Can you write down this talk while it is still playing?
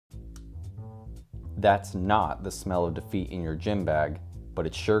That's not the smell of defeat in your gym bag, but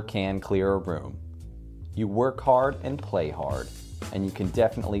it sure can clear a room. You work hard and play hard, and you can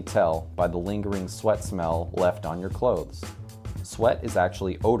definitely tell by the lingering sweat smell left on your clothes. Sweat is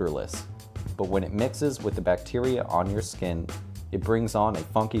actually odorless, but when it mixes with the bacteria on your skin, it brings on a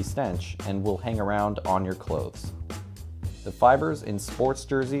funky stench and will hang around on your clothes. The fibers in sports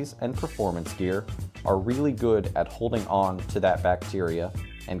jerseys and performance gear are really good at holding on to that bacteria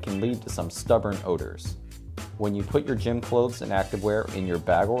and can lead to some stubborn odors. When you put your gym clothes and activewear in your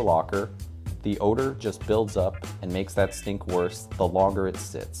bag or locker, the odor just builds up and makes that stink worse the longer it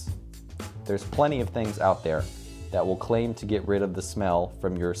sits. There's plenty of things out there that will claim to get rid of the smell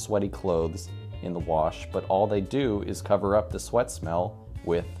from your sweaty clothes in the wash, but all they do is cover up the sweat smell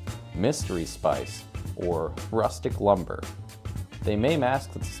with mystery spice or rustic lumber. They may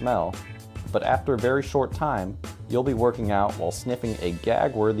mask the smell, but after a very short time, you'll be working out while sniffing a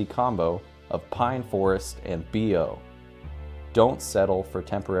gag-worthy combo of pine forest and BO. Don't settle for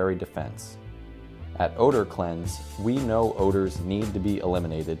temporary defense. At Odor Cleanse, we know odors need to be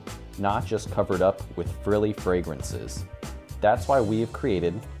eliminated, not just covered up with frilly fragrances. That's why we have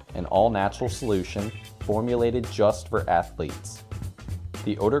created an all-natural solution formulated just for athletes.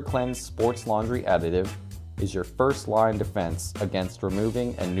 The Odor Cleanse Sports Laundry Additive is your first-line defense against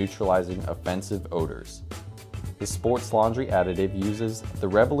removing and neutralizing offensive odors. The Sports Laundry Additive uses the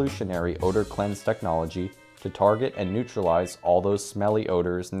revolutionary Odor Cleanse technology to target and neutralize all those smelly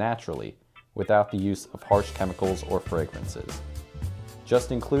odors naturally, without the use of harsh chemicals or fragrances.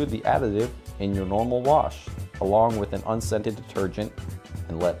 Just include the additive in your normal wash, along with an unscented detergent,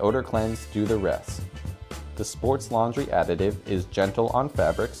 and let Odor Cleanse do the rest. The Sports Laundry Additive is gentle on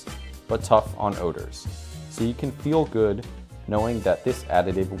fabrics, but tough on odors, so you can feel good knowing that this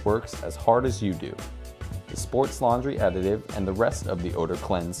additive works as hard as you do. The Sports Laundry Additive and the rest of the Odor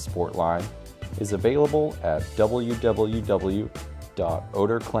Cleanse Sport line is available at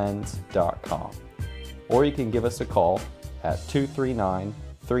www.odorcleanse.com, or you can give us a call at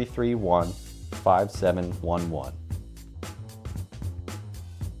 239-331-5711.